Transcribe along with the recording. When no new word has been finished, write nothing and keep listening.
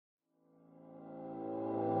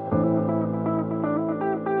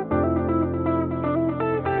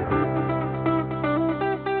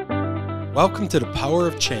Welcome to The Power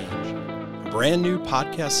of Change, a brand new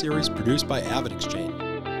podcast series produced by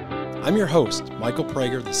AvidXchange. I'm your host, Michael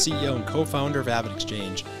Praeger, the CEO and co-founder of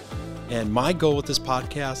AvidXchange, and my goal with this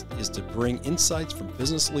podcast is to bring insights from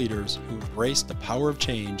business leaders who embrace the power of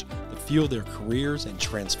change to fuel their careers and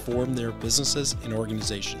transform their businesses and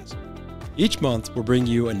organizations. Each month, we'll bring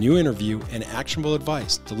you a new interview and actionable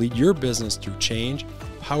advice to lead your business through change,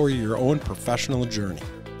 power your own professional journey.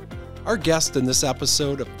 Our guest in this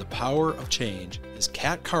episode of The Power of Change is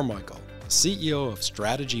Cat Carmichael, CEO of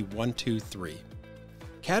Strategy 123.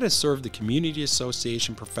 Cat has served the community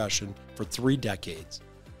association profession for 3 decades,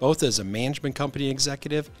 both as a management company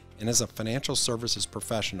executive and as a financial services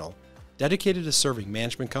professional, dedicated to serving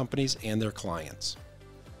management companies and their clients.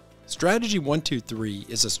 Strategy 123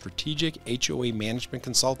 is a strategic HOA management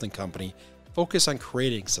consulting company focused on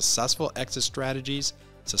creating successful exit strategies,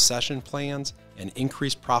 succession plans, and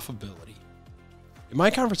increased profitability. In my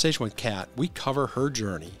conversation with Cat, we cover her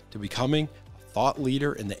journey to becoming a thought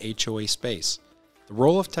leader in the HOA space, the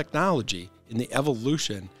role of technology in the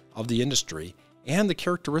evolution of the industry, and the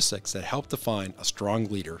characteristics that help define a strong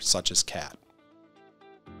leader such as Cat.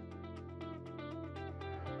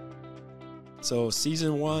 So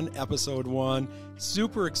season 1, episode 1,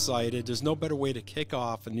 super excited. There's no better way to kick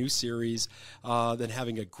off a new series than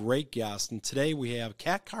having a great guest. And today we have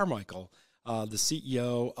Cat Carmichael, the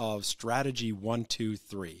CEO of Strategy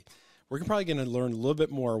 123. We're probably going to learn a little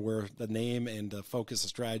bit more where the name and the focus of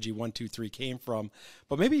Strategy 123 came from.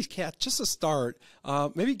 But maybe, Cat, just to start,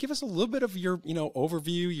 maybe give us a little bit of your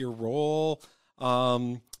overview, your role,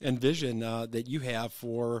 and vision that you have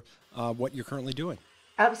for what you're currently doing.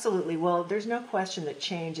 Absolutely. Well, there's no question that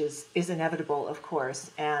change is inevitable, of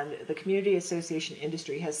course, and the community association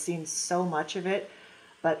industry has seen so much of it,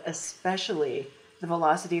 but especially the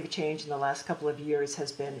velocity of change in the last couple of years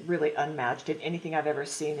has been really unmatched in anything I've ever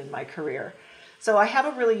seen in my career. So I have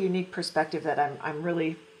a really unique perspective that I'm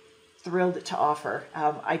really thrilled to offer.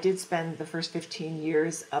 I did spend the first 15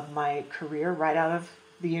 years of my career right out of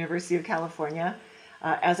the University of California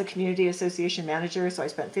as a community association manager. So I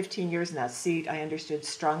spent 15 years in that seat. I understood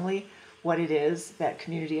strongly what it is that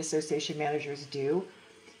community association managers do.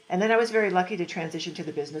 And then I was very lucky to transition to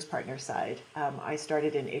the business partner side. I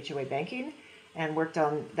started in HOA banking and worked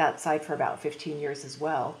on that side for about 15 years as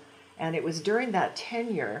well. And it was during that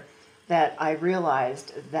tenure that I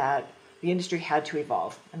realized that the industry had to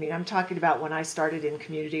evolve. I mean, I'm talking about when I started in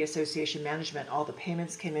community association management, all the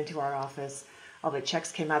payments came into our office, all the checks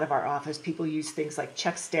came out of our office. People use things like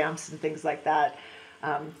check stamps and things like that.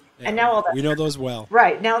 And now all that, we know those well.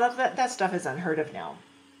 Right. Now that stuff is unheard of now.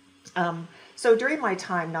 So during my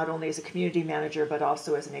time, not only as a community manager, but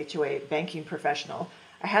also as an HOA banking professional,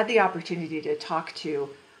 I had the opportunity to talk to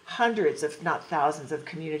hundreds, if not thousands, of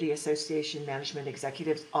community association management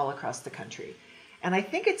executives all across the country. And I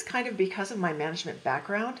think it's kind of because of my management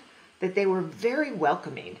background that they were very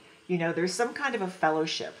welcoming. You know, there's some kind of a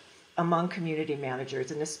fellowship among community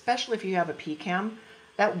managers, and especially if you have a PCAM,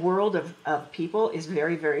 that world of people is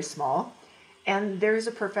very, very small. And there's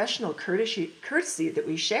a professional courtesy that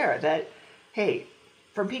we share that, hey,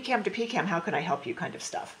 from PCAM to PCAM, how can I help you kind of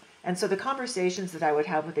stuff. And so the conversations that I would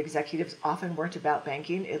have with executives often weren't about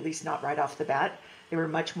banking, at least not right off the bat. They were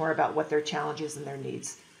much more about what their challenges and their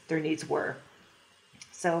needs were.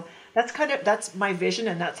 So that's my vision,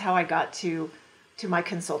 and that's how I got to my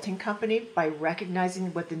consulting company, by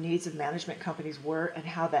recognizing what the needs of management companies were and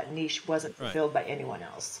how that niche wasn't fulfilled by anyone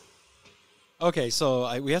else. Okay,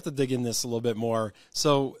 so we have to dig in this a little bit more.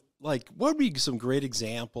 So, what would be some great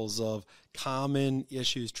examples of common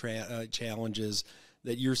issues, challenges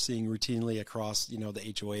that you're seeing routinely across,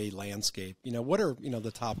 the HOA landscape? What are,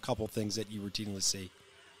 the top couple things that you routinely see?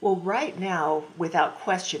 Well, right now, without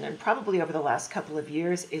question, and probably over the last couple of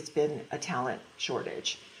years, it's been a talent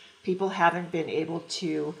shortage. People haven't been able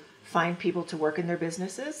to find people to work in their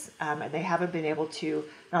businesses, and they haven't been able to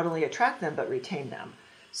not only attract them, but retain them.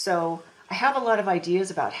 So I have a lot of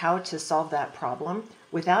ideas about how to solve that problem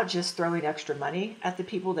without just throwing extra money at the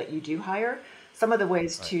people that you do hire. Some of the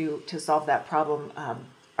ways to solve that problem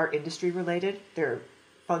are industry related. They're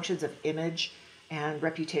functions of image and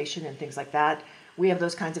reputation and things like that. We have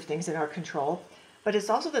those kinds of things in our control. But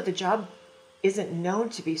it's also that the job isn't known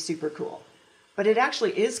to be super cool. But it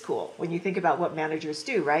actually is cool when you think about what managers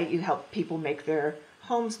do, right? You help people make their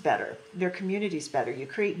homes better, their communities better. You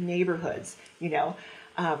create neighborhoods,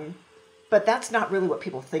 but that's not really what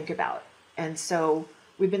people think about. And so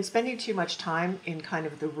we've been spending too much time in kind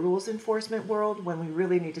of the rules enforcement world when we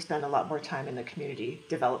really need to spend a lot more time in the community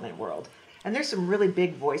development world. And there's some really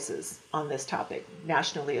big voices on this topic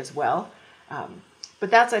nationally as well.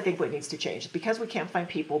 But that's, I think, what needs to change. Because we can't find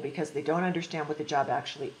people, because they don't understand what the job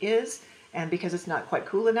actually is, and because it's not quite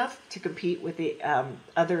cool enough to compete with the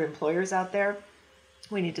other employers out there,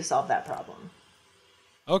 we need to solve that problem.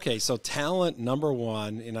 Okay, so talent number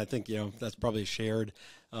one, and I think that's probably a shared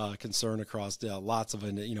concern across lots of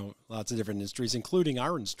different industries, including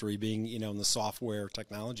our industry being in the software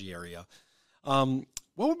technology area.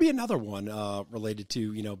 What would be another one related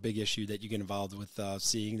to big issue that you get involved with,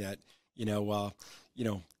 seeing that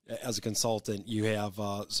as a consultant you have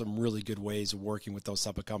some really good ways of working with those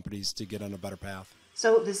type of companies to get on a better path?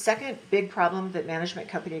 So the second big problem that management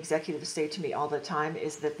company executives say to me all the time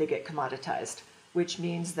is that they get commoditized, which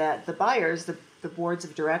means that the buyers, the boards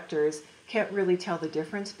of directors, can't really tell the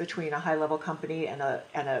difference between a high-level company and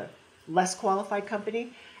a less qualified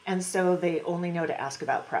company, and so they only know to ask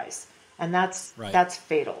about price. And that's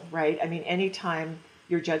fatal, right? I mean, anytime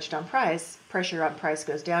you're judged on price, pressure on price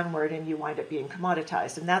goes downward and you wind up being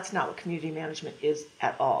commoditized. And that's not what community management is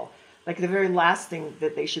at all. Like, the very last thing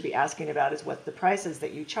that they should be asking about is what the price is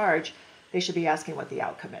that you charge. They should be asking what the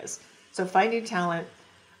outcome is. So finding talent,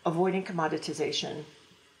 avoiding commoditization.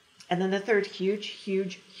 And then the third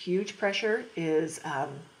huge pressure is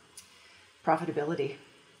profitability.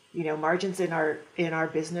 Margins in our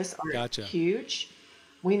business are huge.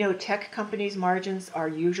 We know tech companies' margins are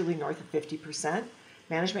usually north of 50%.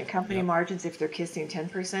 Management company margins, if they're kissing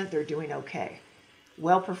 10%, they're doing okay.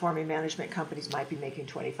 Well-performing management companies might be making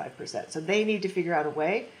 25%. So they need to figure out a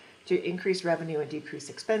way to increase revenue and decrease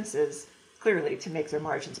expenses, clearly, to make their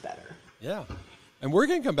margins better. Yeah. And we're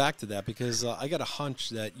going to come back to that because I got a hunch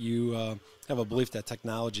that you have a belief that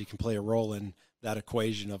technology can play a role in that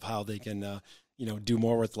equation of how they can, do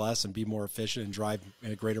more with less and be more efficient and drive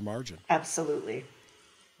a greater margin. Absolutely.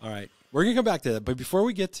 All right. We're going to come back to that. But before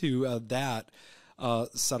we get to that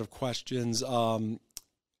set of questions,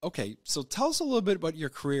 okay, so tell us a little bit about your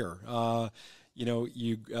career.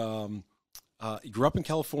 You grew up in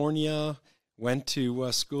California, went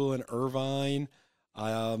to school in Irvine.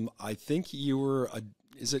 I think you were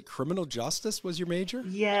is it criminal justice was your major?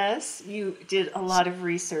 Yes, you did a lot of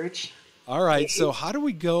research. All right, so how do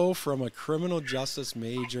we go from a criminal justice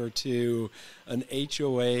major to an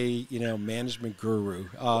HOA, management guru?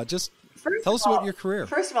 Just tell us about your career.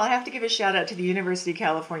 First of all, I have to give a shout out to the University of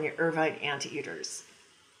California, Irvine Anteaters.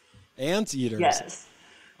 Anteaters. Yes.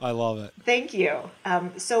 I love it. Thank you.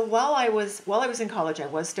 So while I was in college, I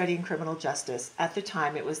was studying criminal justice. At the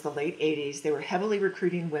time, it was the late 80s. They were heavily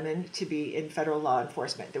recruiting women to be in federal law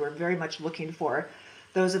enforcement. They were very much looking for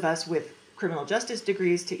those of us with criminal justice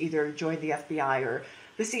degrees to either join the FBI or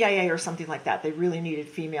the CIA or something like that. They really needed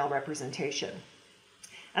female representation.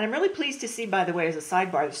 And I'm really pleased to see, by the way, as a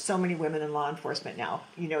sidebar, there's so many women in law enforcement now.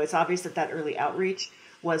 It's obvious that early outreach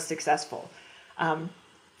was successful.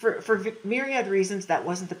 For myriad reasons, that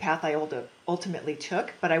wasn't the path I ultimately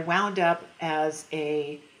took, but I wound up as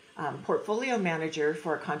a portfolio manager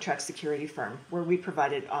for a contract security firm where we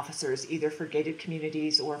provided officers either for gated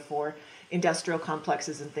communities or for industrial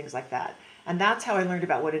complexes and things like that. And that's how I learned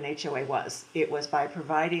about what an HOA was. It was by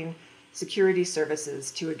providing security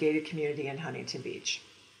services to a gated community in Huntington Beach.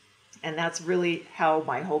 And that's really how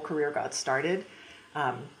my whole career got started.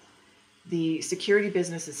 The security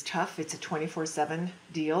business is tough. It's a 24/7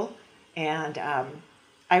 deal. And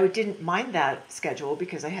I didn't mind that schedule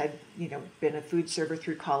because I had, been a food server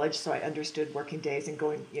through college. So I understood working days and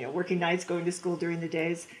working nights, going to school during the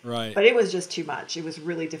days. Right. But it was just too much. It was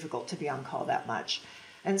really difficult to be on call that much.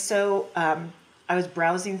 And so I was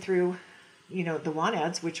browsing through, the want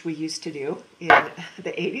ads, which we used to do in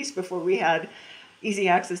the 80s before we had easy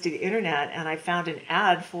access to the internet. And I found an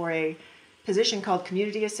ad for a position called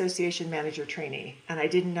Community Association Manager Trainee. And I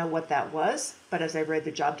didn't know what that was, but as I read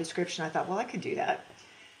the job description, I thought, well, I could do that.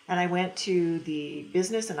 And I went to the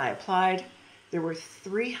business and I applied. There were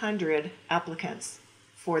 300 applicants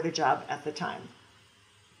for the job at the time.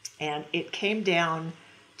 And it came down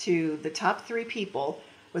to the top 3 people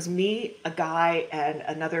was me, a guy, and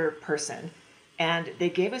another person. And they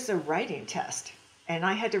gave us a writing test. And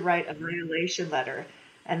I had to write a violation letter.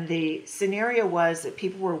 And the scenario was that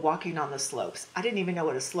people were walking on the slopes. I didn't even know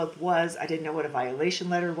what a slope was. I didn't know what a violation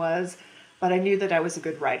letter was. But I knew that I was a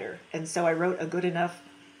good writer. And so I wrote a good enough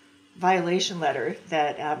violation letter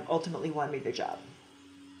that ultimately won me the job.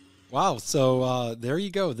 Wow. So there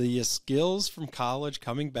you go. The skills from college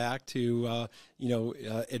coming back to,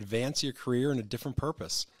 advance your career in a different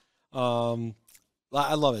purpose. I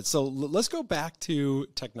love it. So let's go back to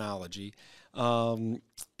technology. And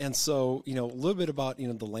so, a little bit about,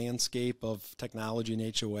 the landscape of technology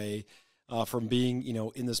in HOA, from being,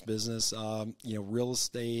 in this business, real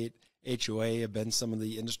estate HOA have been some of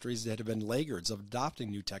the industries that have been laggards of adopting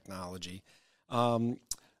new technology.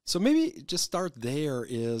 So maybe just start there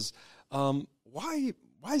is why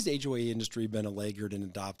has the HOA industry been a laggard in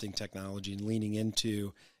adopting technology and leaning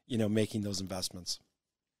into, making those investments?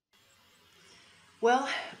 Well,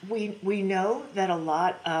 we know that a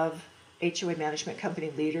lot of HOA management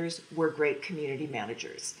company leaders were great community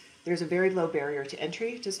managers. There's a very low barrier to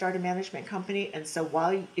entry to start a management company. And so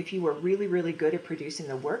if you were really, really good at producing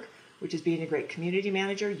the work, which is being a great community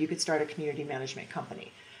manager, you could start a community management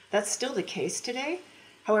company. That's still the case today.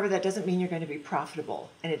 However, that doesn't mean you're going to be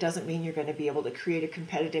profitable. And it doesn't mean you're going to be able to create a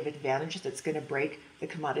competitive advantage that's going to break the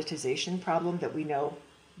commoditization problem that we know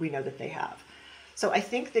that they have. So I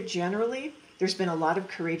think that generally there's been a lot of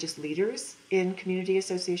courageous leaders in community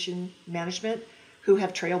association management who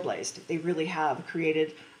have trailblazed. They really have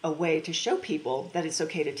created a way to show people that it's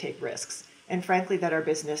okay to take risks. And frankly, that our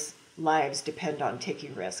business lives depend on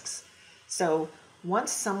taking risks. So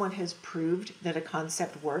once someone has proved that a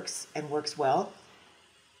concept works and works well,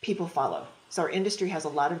 people follow. So our industry has a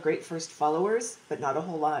lot of great first followers, but not a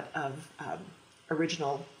whole lot of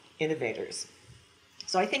original innovators.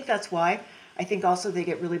 So I think that's why. I think also they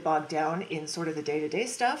get really bogged down in sort of the day-to-day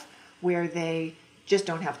stuff where they just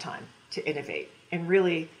don't have time to innovate. And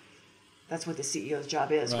really, that's what the CEO's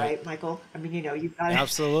job is, right, Michael? I mean, you've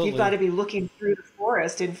got to be looking through the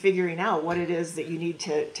forest and figuring out what it is that you need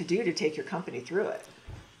to do to take your company through it.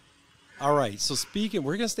 All right. So we're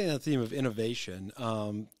going to stay on the theme of innovation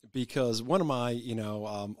because one of my,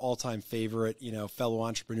 all-time favorite, fellow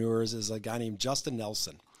entrepreneurs is a guy named Justin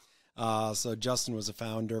Nelson. So Justin was a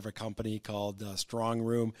founder of a company called Strong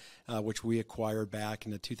Room, which we acquired back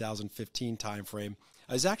in the 2015 timeframe.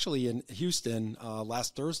 I was actually in Houston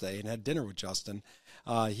last Thursday and had dinner with Justin.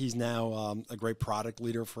 He's now a great product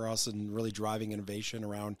leader for us and really driving innovation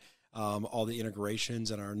around all the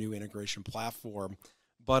integrations and our new integration platform.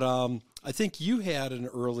 But I think you had an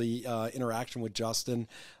early interaction with Justin,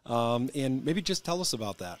 and maybe just tell us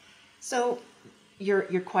about that. So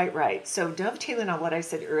you're quite right. So dovetailing on what I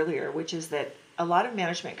said earlier, which is that a lot of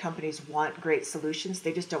management companies want great solutions.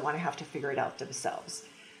 They just don't want to have to figure it out themselves.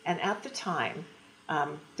 And at the time,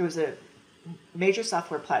 there was a major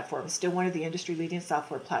software platform, still one of the industry-leading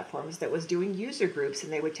software platforms, that was doing user groups,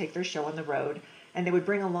 and they would take their show on the road, and they would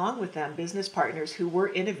bring along with them business partners who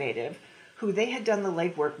were innovative, who they had done the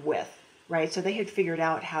legwork with, right? So they had figured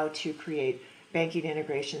out how to create banking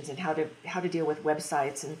integrations and how to deal with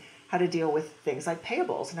websites and how to deal with things like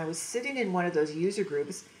payables. And I was sitting in one of those user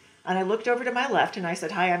groups, and I looked over to my left, and I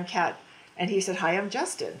said, "Hi, I'm Cat." And he said, "Hi, I'm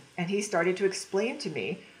Justin." And he started to explain to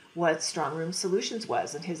me what Strong Room Solutions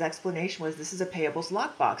was. And his explanation was, this is a payables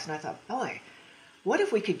lockbox. And I thought, boy, what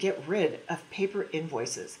if we could get rid of paper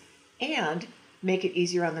invoices and make it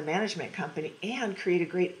easier on the management company and create a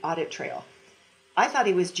great audit trail? I thought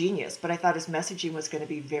he was genius, but I thought his messaging was going to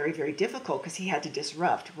be very, very difficult because he had to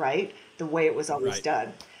disrupt, right, the way it was always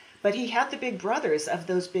done. But he had the big brothers of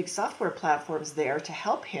those big software platforms there to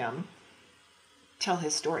help him tell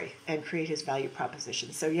his story and create his value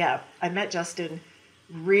proposition. So yeah, I met Justin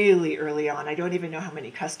really early on. I don't even know how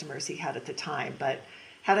many customers he had at the time, but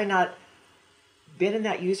had I not been in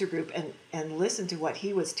that user group and listened to what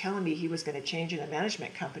he was telling me he was going to change in a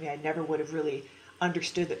management company, I never would have really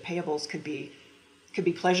understood that payables could be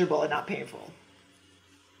pleasurable and not painful.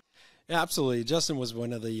 Yeah, absolutely. Justin was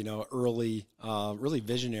one of the, early, really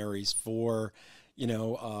visionaries for,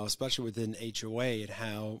 especially within HOA and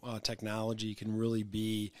how technology can really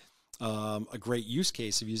be a great use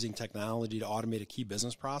case of using technology to automate a key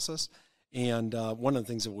business process. And one of the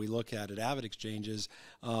things that we look at AvidXchange is,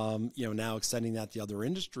 now extending that to other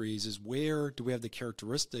industries is where do we have the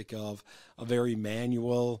characteristic of a very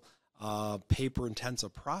manual,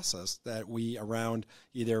 paper-intensive process that we around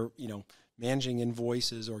either, managing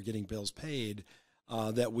invoices or getting bills paid,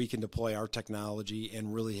 that we can deploy our technology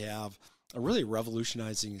and really have a really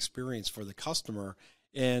revolutionizing experience for the customer.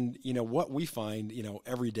 And, what we find,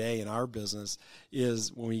 every day in our business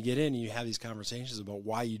is when we get in and you have these conversations about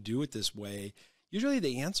why you do it this way, usually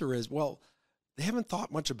the answer is, well, they haven't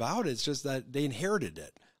thought much about it. It's just that they inherited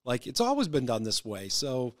it. Like, it's always been done this way.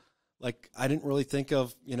 So, I didn't really think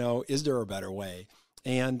of, is there a better way?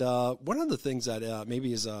 And one of the things that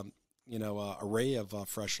maybe is a ray of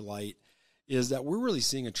fresh light is that we're really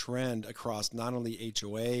seeing a trend across not only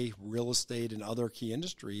HOA, real estate, and other key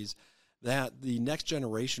industries that the next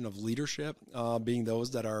generation of leadership, being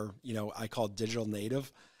those that are, I call digital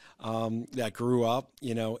native, that grew up,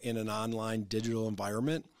 in an online digital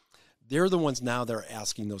environment, they're the ones now that are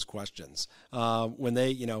asking those questions. When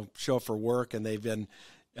they, show up for work and they've been,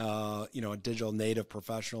 digital native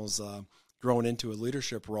professionals, grown into a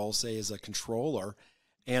leadership role, say as a controller,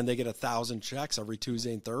 and they get 1,000 checks every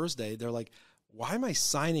Tuesday and Thursday, they're like, why am I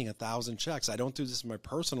signing 1,000 checks? I don't do this in my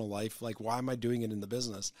personal life. Like, why am I doing it in the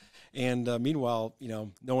business? And meanwhile,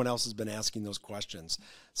 no one else has been asking those questions.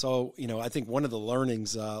 So, I think one of the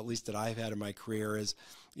learnings, at least that I've had in my career, is,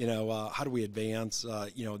 how do we advance,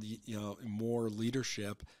 more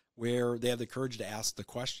leadership where they have the courage to ask the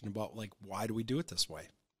question about, like, why do we do it this way?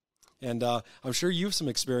 And I'm sure you have some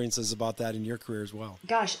experiences about that in your career as well.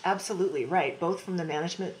 Gosh, absolutely right. Both from the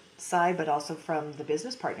management side, but also from the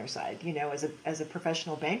business partner side. As a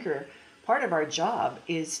professional banker, part of our job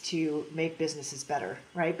is to make businesses better,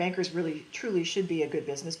 right? Bankers really, truly should be a good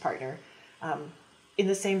business partner. In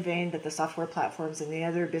the same vein that the software platforms and the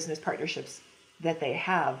other business partnerships that they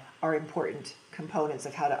have are important components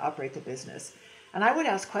of how to operate the business. And I would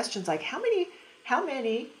ask questions like, how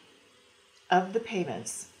many of the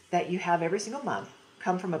payments that you have every single month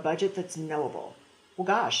come from a budget that's knowable? Well,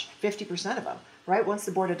 gosh, 50% of them, right? Once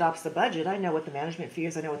the board adopts the budget, I know what the management fee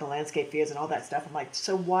is, I know what the landscape fee is and all that stuff. I'm like,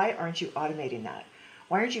 so why aren't you automating that?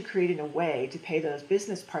 Why aren't you creating a way to pay those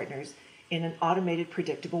business partners in an automated,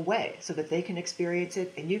 predictable way so that they can experience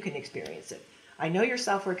it and you can experience it? I know your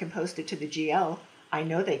software can post it to the GL. I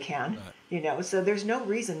know they can, so there's no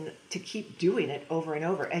reason to keep doing it over and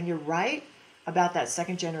over. And you're right about that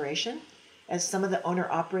second generation. As some of the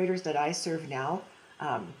owner-operators that I serve now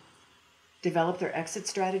develop their exit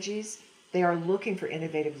strategies, they are looking for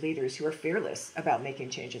innovative leaders who are fearless about making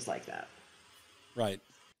changes like that. Right.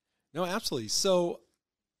 No, absolutely. So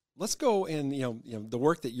let's go and, the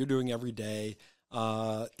work that you're doing every day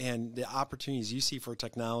and the opportunities you see for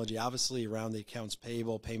technology, obviously around the accounts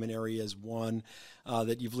payable, payment area is one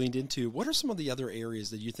that you've leaned into. What are some of the other areas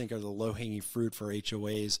that you think are the low-hanging fruit for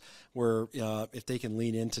HOAs where if they can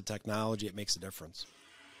lean into technology, it makes a difference?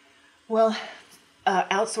 Well,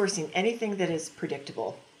 outsourcing anything that is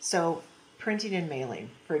predictable. So printing and mailing,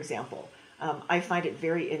 for example. I find it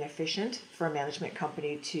very inefficient for a management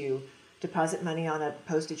company to deposit money on a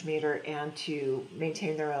postage meter and to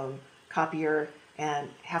maintain their own copier and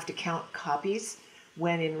have to count copies,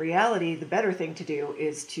 when in reality, the better thing to do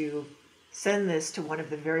is to send this to one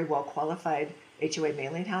of the very well-qualified HOA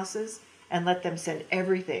mailing houses and let them send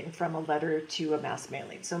everything from a letter to a mass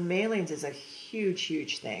mailing. So mailings is a huge,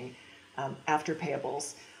 huge thing after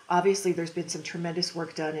payables. Obviously, there's been some tremendous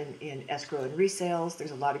work done in escrow and resales.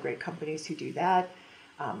 There's a lot of great companies who do that.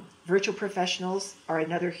 Virtual professionals are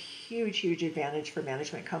another huge, huge advantage for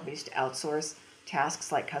management companies to outsource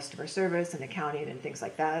tasks like customer service and accounting and things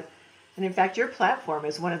like that. And in fact, your platform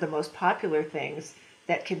is one of the most popular things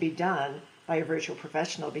that can be done by a virtual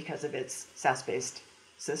professional because of its SaaS-based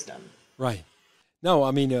system. Right. No,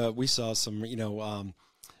 I mean, we saw some,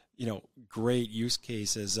 great use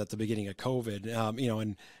cases at the beginning of COVID,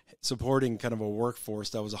 and supporting kind of a workforce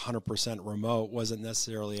that was 100% remote wasn't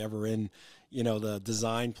necessarily ever in, the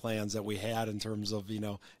design plans that we had in terms of,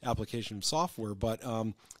 application software. But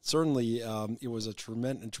certainly it was a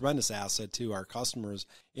tremendous asset to our customers.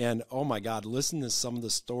 And, oh, my God, listen to some of the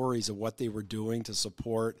stories of what they were doing to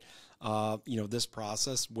support this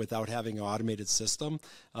process without having an automated system.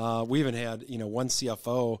 We even had, one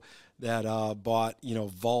CFO that bought,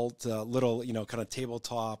 vault, little, kind of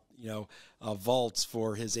tabletop, vaults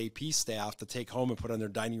for his AP staff to take home and put on their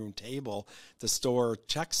dining room table to store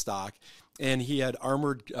check stock. And he had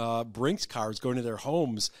armored Brinks cars going to their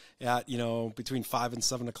homes at, between 5 and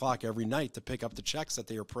 7 o'clock every night to pick up the checks that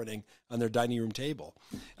they were printing on their dining room table.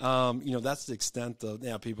 That's the extent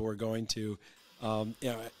of people were going to,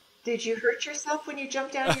 Did you hurt yourself when you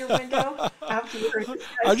jumped out your window after you heard this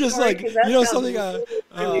I'm just story? like, something,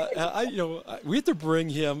 we have to bring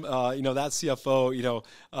him, that CFO,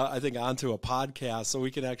 I think onto a podcast so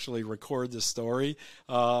we can actually record the story.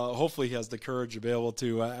 Hopefully he has the courage to be able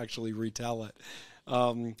to actually retell it.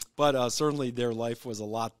 But certainly their life was a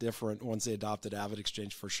lot different once they adopted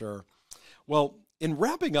AvidXchange for sure. Well, in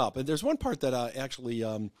wrapping up, and there's one part that actually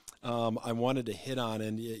I wanted to hit on,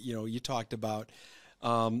 and you talked about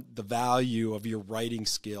the value of your writing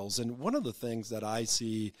skills. And one of the things that I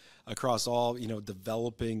see across all,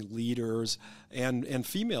 developing leaders and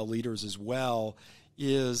female leaders as well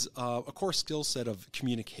is a core skill set of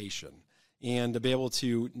communication, and to be able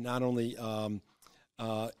to not only,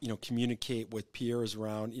 communicate with peers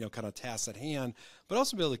around, kind of tasks at hand, but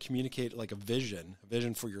also be able to communicate like a vision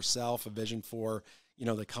for yourself, a vision for,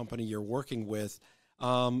 the company you're working with.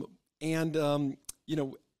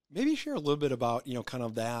 Maybe share a little bit about, kind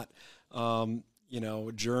of that,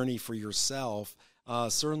 journey for yourself.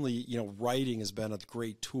 Certainly, writing has been a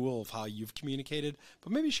great tool of how you've communicated,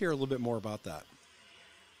 but maybe share a little bit more about that.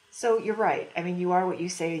 So you're right. I mean, you are what you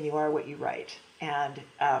say and you are what you write. And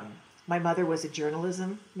my mother was a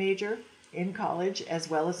journalism major in college as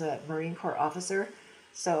well as a Marine Corps officer.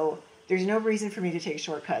 So there's no reason for me to take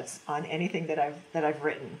shortcuts on anything that I've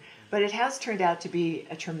written. But it has turned out to be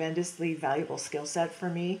a tremendously valuable skill set for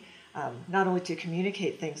me, not only to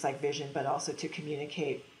communicate things like vision, but also to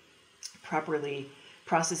communicate properly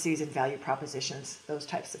processes and value propositions, those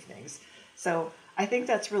types of things. So I think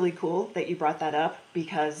that's really cool that you brought that up,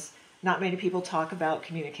 because not many people talk about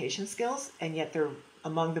communication skills, and yet they're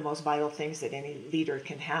among the most vital things that any leader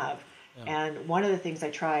can have. Yeah. And one of the things I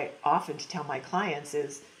try often to tell my clients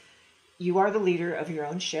is, you are the leader of your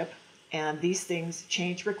own ship, and these things,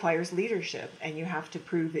 change requires leadership, and you have to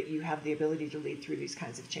prove that you have the ability to lead through these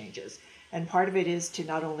kinds of changes. And part of it is to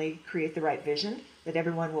not only create the right vision that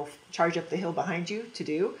everyone will charge up the hill behind you to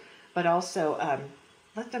do, but also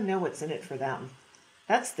let them know what's in it for them.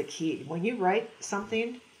 That's the key. When you write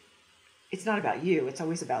something, it's not about you, it's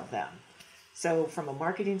always about them. So from a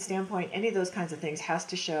marketing standpoint, any of those kinds of things has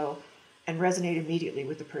to show and resonate immediately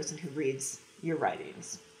with the person who reads your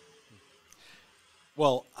writings.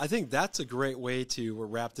 Well, I think that's a great way to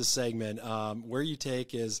wrap this segment. Where you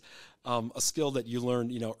take is a skill that you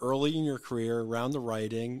learned, early in your career around the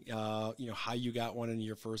writing, how you got one of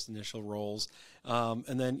your first initial roles,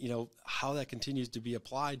 and then, how that continues to be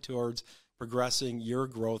applied towards progressing your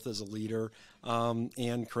growth as a leader,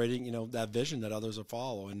 and creating, that vision that others will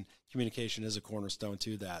follow. And communication is a cornerstone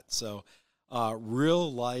to that. So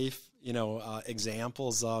real life,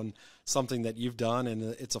 examples on something that you've done, and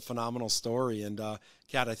it's a phenomenal story. And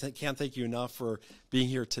Cat, I can't thank you enough for being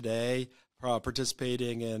here today,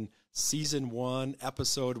 participating in Season 1,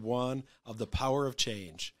 Episode 1 of The Power of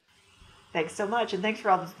Change. Thanks so much, and thanks for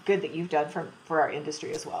all the good that you've done for our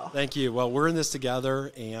industry as well. Thank you. Well, we're in this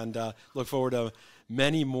together, and look forward to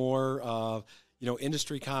many more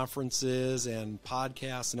industry conferences and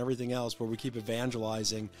podcasts and everything else where we keep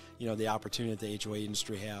evangelizing, the opportunity that the HOA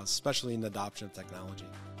industry has, especially in the adoption of technology.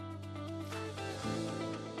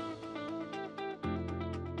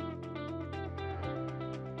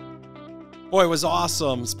 Boy, it was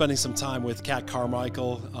awesome spending some time with Cat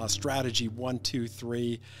Carmichael, Strategy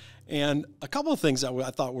 123. And a couple of things that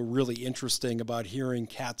I thought were really interesting about hearing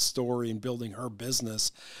Cat's story and building her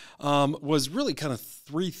business was really kind of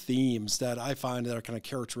three themes that I find that are kind of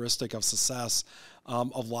characteristic of success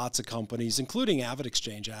of lots of companies, including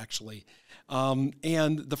AvidXchange, actually.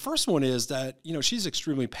 And the first one is that, she's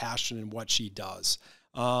extremely passionate in what she does.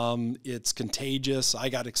 It's contagious. I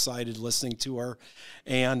got excited listening to her,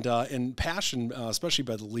 and passion, especially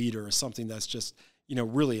by the leader, is something that's just,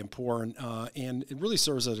 really important, and it really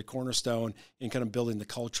serves as a cornerstone in kind of building the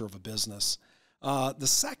culture of a business. The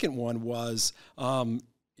second one was,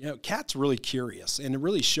 Kat's really curious, and it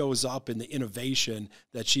really shows up in the innovation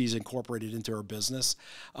that she's incorporated into her business.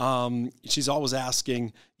 She's always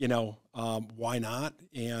asking, why not,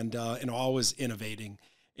 and always innovating.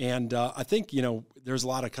 And I think, there's a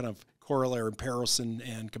lot of kind of corollary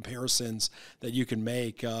comparisons that you can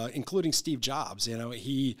make, including Steve Jobs.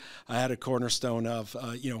 He had a cornerstone of,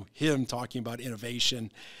 him talking about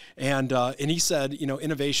innovation. And he said,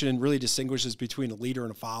 innovation really distinguishes between a leader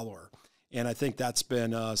and a follower. And I think that's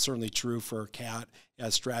been certainly true for Cat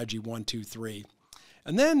as Strategy 1, 2, 3.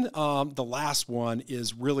 And then the last one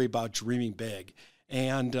is really about dreaming big.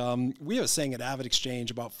 And we have a saying at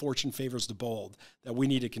AvidXchange about fortune favors the bold, that we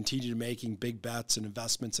need to continue making big bets and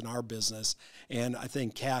investments in our business. And I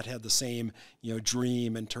think Cat had the same,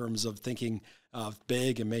 dream in terms of thinking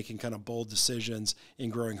big and making kind of bold decisions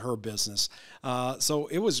in growing her business. So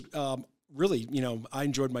it was really, I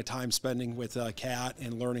enjoyed my time spending with Cat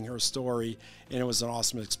and learning her story, and it was an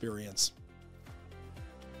awesome experience.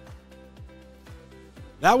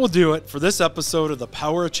 That will do it for this episode of The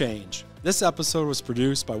Power of Change. This episode was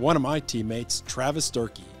produced by one of my teammates, Travis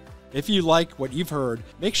Durkee. If you like what you've heard,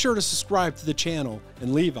 make sure to subscribe to the channel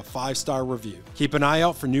and leave a 5-star review. Keep an eye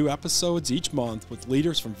out for new episodes each month with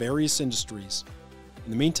leaders from various industries.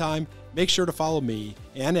 In the meantime, make sure to follow me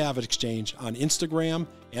and AvidXchange on Instagram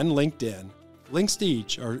and LinkedIn. Links to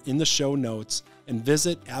each are in the show notes, and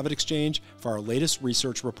visit AvidXchange for our latest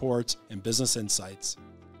research reports and business insights.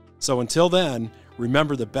 So until then,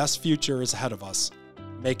 remember the best future is ahead of us.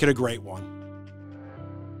 Make it a great one.